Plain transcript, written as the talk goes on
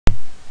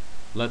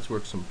Let's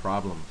work some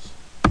problems.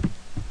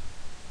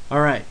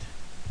 Alright,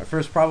 our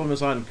first problem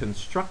is on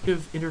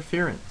constructive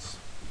interference.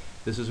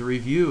 This is a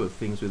review of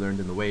things we learned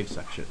in the wave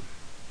section.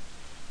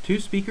 Two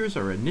speakers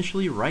are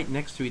initially right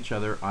next to each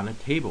other on a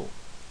table.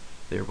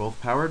 They are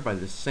both powered by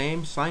the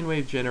same sine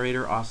wave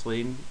generator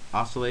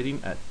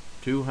oscillating at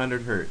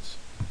 200 Hertz.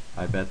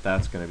 I bet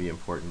that's going to be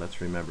important.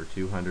 Let's remember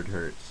 200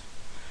 Hertz.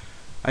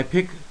 I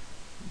pick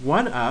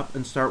one up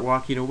and start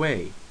walking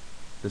away.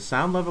 The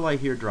sound level I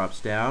hear drops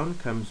down,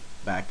 comes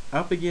back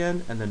up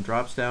again, and then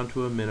drops down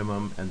to a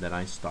minimum, and then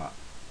I stop.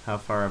 How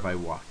far have I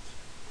walked?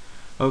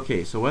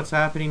 Okay, so what's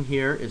happening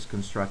here is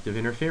constructive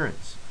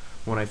interference.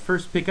 When I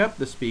first pick up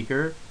the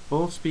speaker,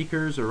 both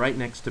speakers are right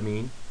next to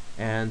me,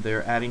 and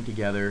they're adding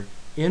together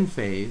in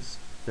phase.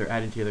 They're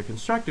adding together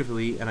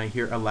constructively, and I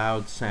hear a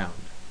loud sound.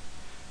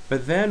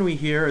 But then we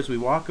hear, as we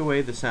walk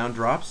away, the sound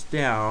drops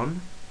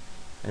down,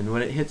 and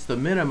when it hits the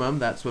minimum,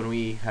 that's when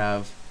we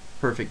have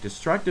perfect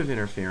destructive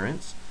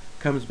interference.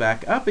 Comes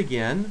back up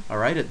again.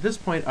 Alright, at this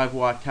point I've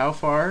walked how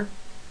far?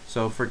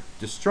 So for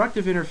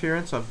destructive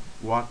interference, I've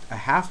walked a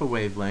half a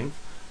wavelength.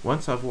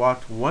 Once I've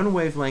walked one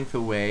wavelength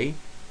away,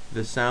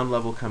 the sound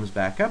level comes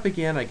back up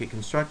again, I get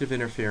constructive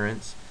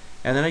interference,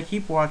 and then I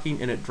keep walking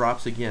and it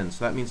drops again.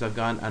 So that means I've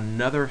gone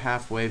another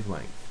half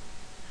wavelength.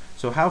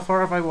 So how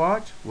far have I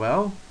walked?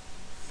 Well,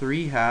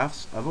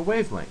 3/2 of a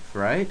wavelength,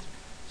 right?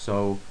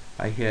 So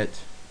I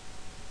hit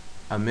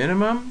a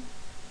minimum,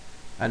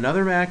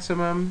 another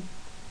maximum,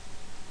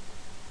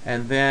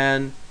 and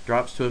then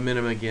drops to a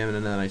minimum again,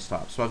 and then I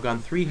stop. So I've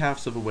gone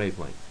 3/2 of a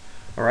wavelength.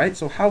 Alright,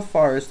 so how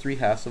far is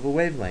 3/2 of a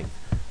wavelength?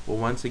 Well,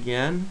 once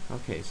again,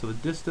 okay, so the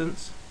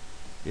distance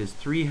is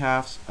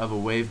 3/2 of a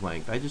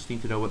wavelength. I just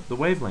need to know what the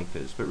wavelength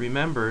is. But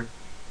remember,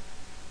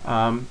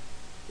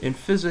 in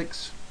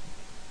physics,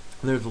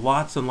 there's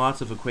lots and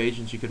lots of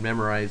equations you can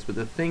memorize, but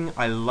the thing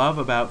I love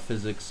about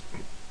physics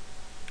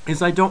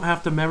is I don't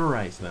have to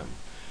memorize them.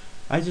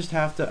 I just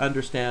have to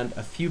understand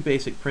a few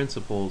basic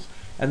principles,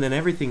 and then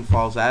everything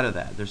falls out of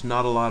that. There's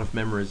not a lot of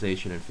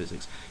memorization in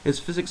physics. Is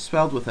physics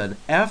spelled with an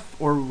F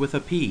or with a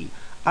P?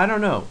 I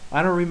don't know.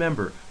 I don't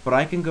remember. But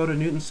I can go to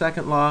Newton's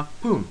second law.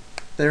 Boom.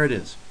 There it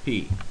is.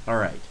 P.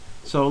 Alright.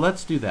 So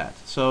let's do that.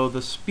 So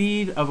the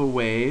speed of a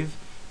wave,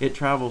 it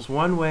travels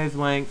one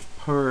wavelength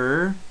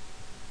per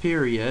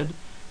period.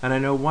 And I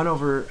know 1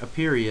 over a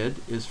period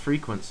is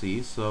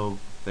frequency. So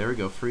there we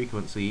go.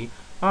 Frequency.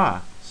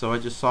 So I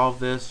just solve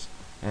this.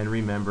 And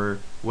remember,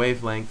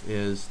 wavelength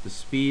is the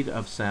speed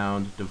of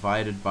sound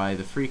divided by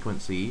the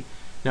frequency.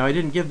 Now I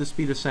didn't give the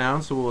speed of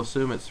sound, so we'll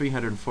assume it's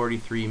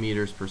 343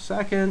 meters per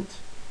second.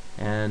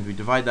 And we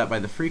divide that by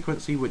the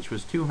frequency, which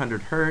was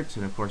 200 Hertz.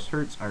 And of course,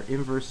 Hertz are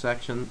inverse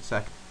second.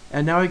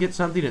 And now I get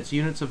something, it's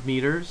units of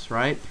meters,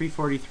 right?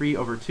 343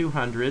 over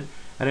 200.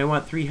 And I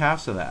want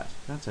 3/2 of that.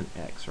 That's an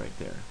X right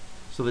there.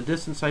 So the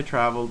distance I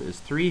traveled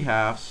is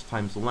 3/2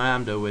 times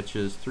lambda, which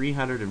is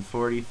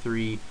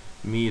 343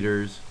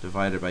 meters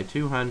divided by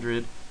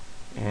 200,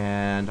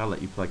 and I'll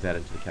let you plug that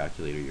into the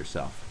calculator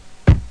yourself.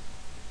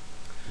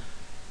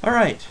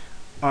 Alright,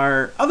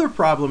 our other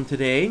problem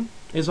today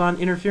is on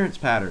interference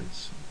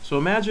patterns. So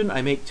imagine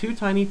I make two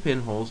tiny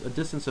pinholes a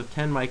distance of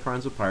 10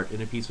 microns apart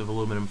in a piece of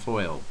aluminum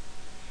foil.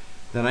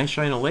 Then I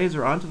shine a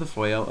laser onto the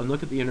foil and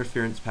look at the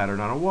interference pattern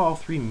on a wall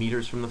 3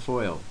 meters from the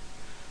foil.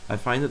 I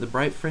find that the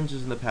bright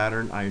fringes in the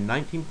pattern are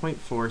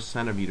 19.4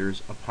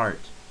 centimeters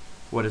apart.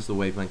 What is the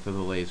wavelength of the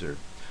laser?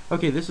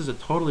 Okay, this is a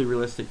totally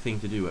realistic thing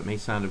to do. It may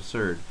sound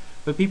absurd,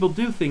 but people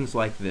do things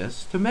like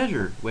this to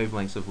measure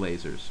wavelengths of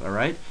lasers,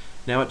 alright?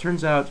 Now it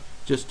turns out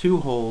just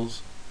two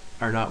holes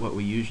are not what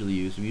we usually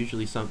use. We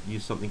usually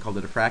use something called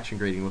a diffraction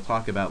grating we'll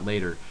talk about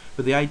later.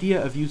 But the idea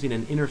of using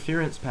an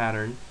interference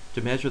pattern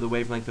to measure the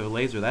wavelength of a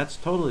laser, that's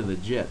totally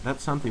legit.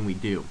 That's something we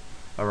do,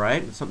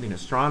 alright? It's something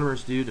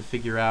astronomers do to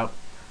figure out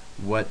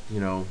what,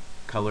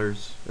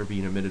 colors are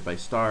being emitted by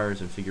stars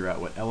and figure out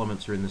what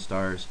elements are in the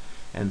stars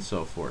and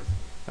so forth,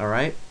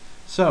 alright?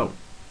 So,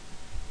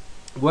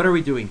 what are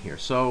we doing here?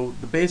 So,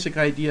 the basic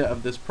idea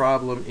of this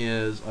problem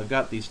is I've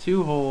got these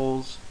two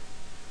holes,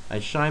 I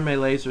shine my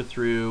laser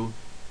through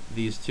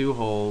these two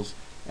holes,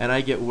 and I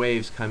get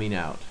waves coming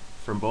out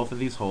from both of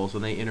these holes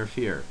and they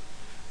interfere.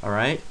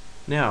 Alright?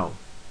 Now,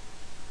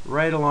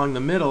 right along the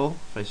middle,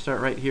 if I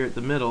start right here at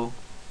the middle,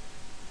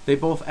 they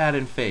both add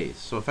in phase.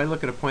 So if I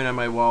look at a point on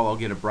my wall, I'll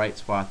get a bright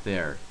spot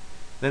there.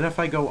 Then if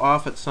I go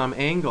off at some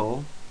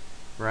angle,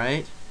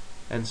 right,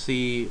 and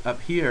see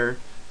up here,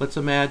 let's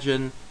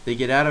imagine they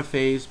get out of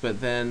phase,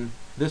 but then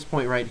this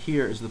point right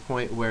here is the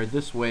point where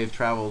this wave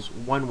travels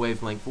one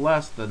wavelength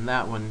less than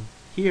that one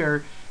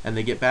here, and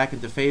they get back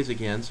into phase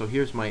again. So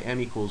here's my m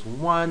equals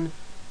 1,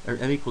 or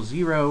m equals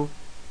 0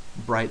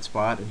 bright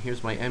spot, and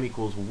here's my m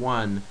equals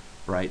 1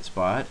 bright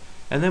spot.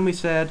 And then we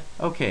said,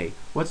 okay,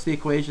 what's the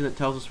equation that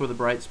tells us where the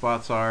bright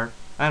spots are?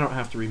 I don't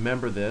have to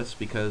remember this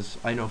because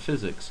I know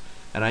physics.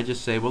 And I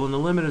just say, well, in the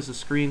limit as the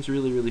screen's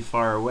really, really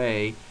far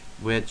away,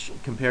 which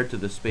compared to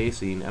the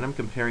spacing, and I'm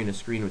comparing a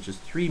screen which is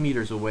 3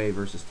 meters away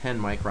versus 10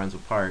 microns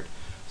apart.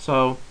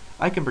 So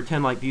I can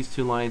pretend like these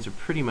two lines are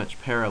pretty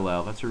much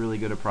parallel. That's a really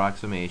good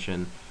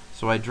approximation.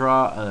 So I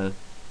draw a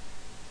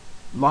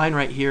line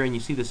right here, and you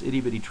see this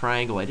itty-bitty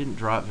triangle. I didn't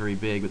draw it very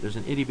big, but there's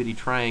an itty-bitty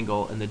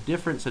triangle, and the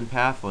difference in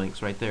path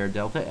lengths right there,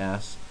 delta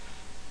S,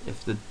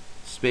 if the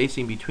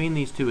spacing between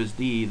these two is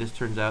d, this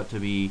turns out to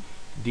be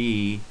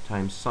d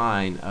times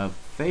sine of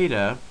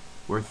theta,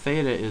 where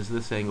theta is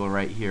this angle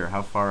right here,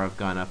 how far I've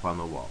gone up on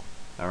the wall.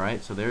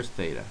 Alright, so there's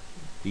theta,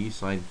 d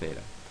sine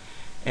theta.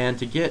 And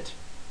to get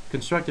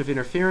constructive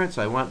interference,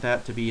 I want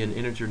that to be an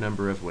integer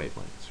number of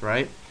wavelengths,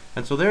 right?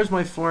 And so there's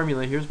my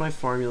formula. Here's my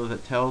formula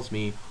that tells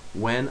me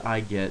when I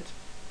get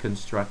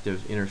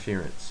constructive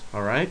interference,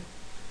 alright?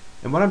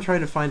 And what I'm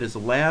trying to find is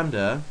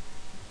lambda.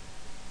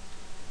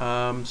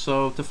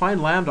 So to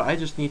find lambda, I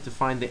just need to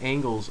find the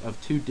angles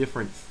of two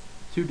different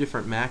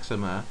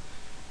maxima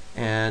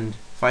and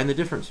find the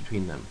difference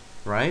between them,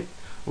 right?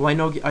 Well, I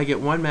know I get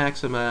one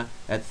maxima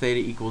at theta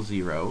equals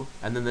 0,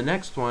 and then the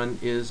next one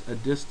is a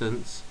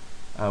distance,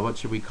 what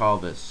should we call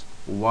this?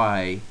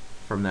 Y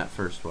from that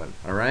first one,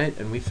 alright?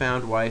 And we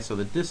found Y, so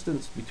the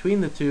distance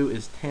between the two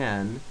is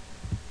 10.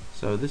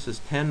 So this is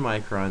 10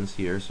 microns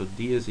here, so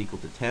D is equal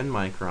to 10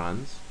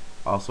 microns,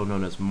 also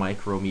known as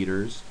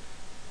micrometers,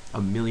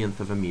 a millionth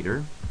of a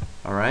meter,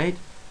 alright?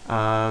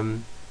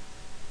 The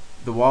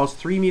wall's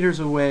 3 meters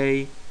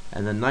away,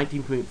 and then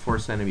 19.4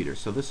 centimeters.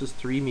 So this is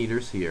 3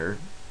 meters here,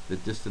 the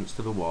distance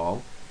to the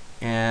wall,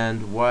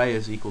 and Y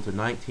is equal to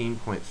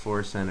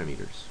 19.4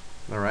 centimeters.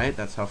 Alright,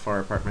 that's how far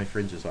apart my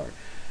fringes are.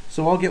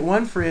 So I'll get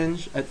one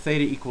fringe at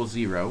theta equals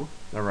 0,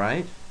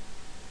 alright?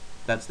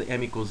 That's the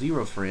m equals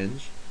 0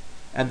 fringe.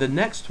 And the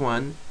next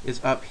one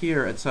is up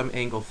here at some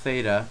angle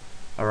theta,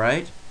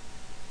 alright?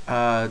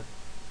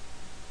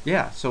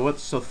 Yeah, so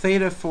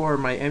theta for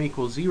my m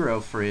equals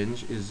 0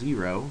 fringe is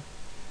 0.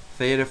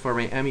 Theta for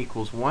my m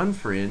equals 1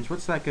 fringe,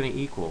 what's that going to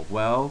equal?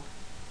 Well,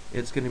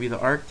 it's going to be the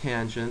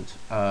arctangent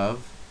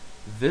of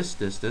this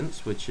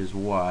distance, which is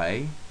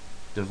y,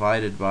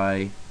 divided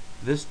by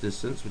this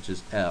distance, which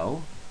is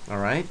L.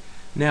 Alright?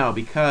 Now,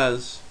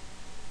 because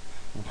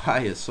y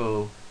is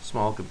so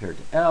small compared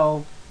to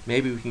L,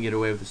 maybe we can get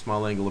away with a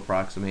small angle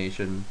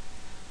approximation.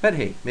 But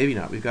hey, maybe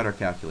not. We've got our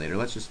calculator.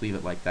 Let's just leave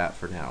it like that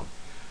for now.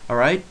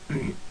 Alright?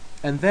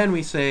 And then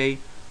we say,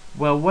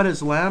 well, what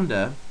is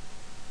lambda?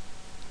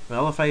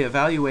 Well, if I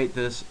evaluate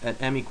this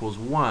at m equals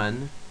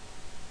 1,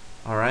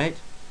 alright?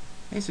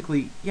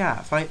 Basically,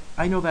 yeah, if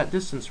I know that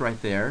distance right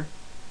there,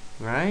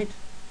 right?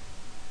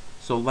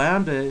 So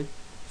lambda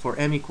for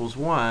m equals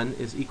 1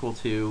 is equal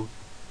to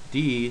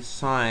d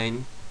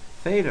sine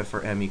theta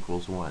for m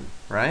equals 1,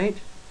 right?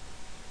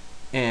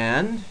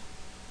 And,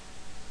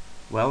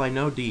 well, I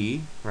know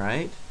d,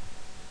 right?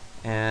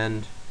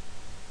 And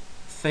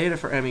theta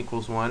for m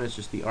equals 1 is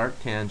just the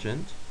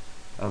arctangent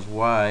of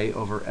y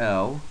over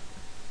L.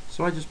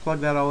 So I just plug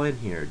that all in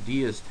here.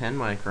 D is 10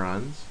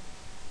 microns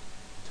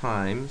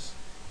times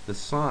the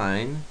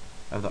sine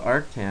of the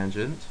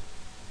arctangent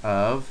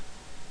of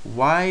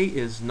y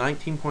is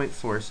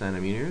 19.4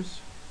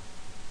 centimeters,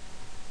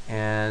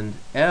 and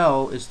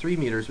L is 3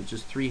 meters, which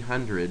is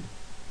 300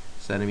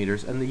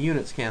 centimeters, and the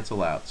units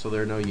cancel out, so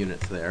there are no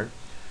units there.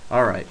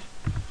 Alright,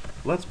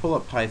 let's pull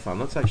up Python.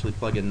 Let's actually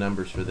plug in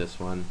numbers for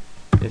this one.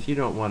 If you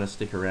don't want to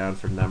stick around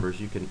for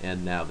numbers, you can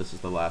end now. This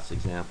is the last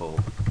example.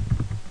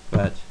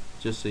 But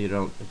just so you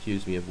don't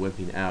accuse me of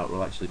wimping out,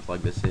 we'll actually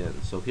plug this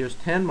in. So here's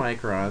 10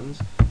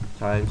 microns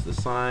times the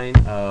sine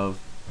of,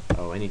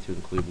 oh, I need to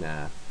include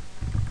math.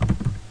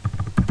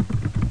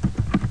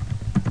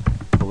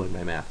 Pull in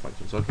my math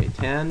functions. Okay,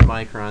 10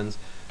 microns.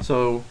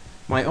 So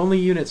my only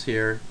units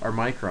here are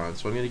microns,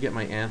 so I'm going to get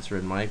my answer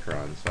in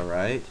microns,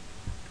 alright?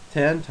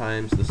 10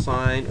 times the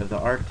sine of the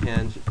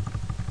arctangent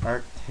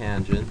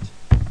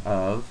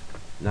of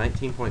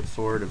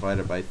 19.4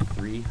 divided by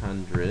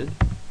 300,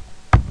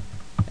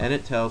 and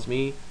it tells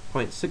me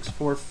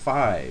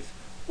 0.645,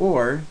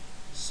 or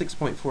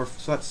 6.4,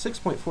 so that's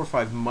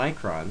 6.45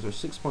 microns, or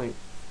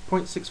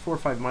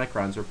 0.645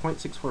 microns, or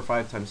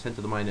 0.645 times 10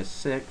 to the minus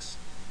 6.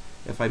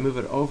 If I move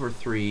it over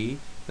 3,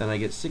 then I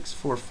get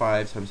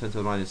 645 times 10 to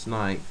the minus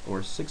 9th,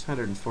 or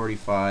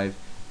 645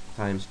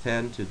 times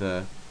 10 to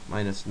the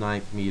minus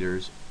 9th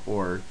meters,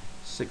 or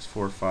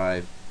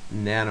 645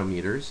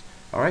 nanometers.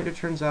 Alright, it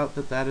turns out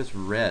that that is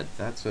red.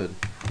 That's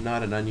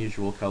not an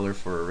unusual color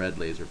for a red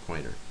laser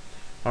pointer.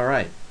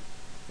 Alright,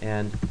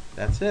 and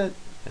that's it.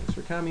 Thanks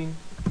for coming.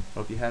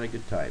 Hope you had a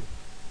good time.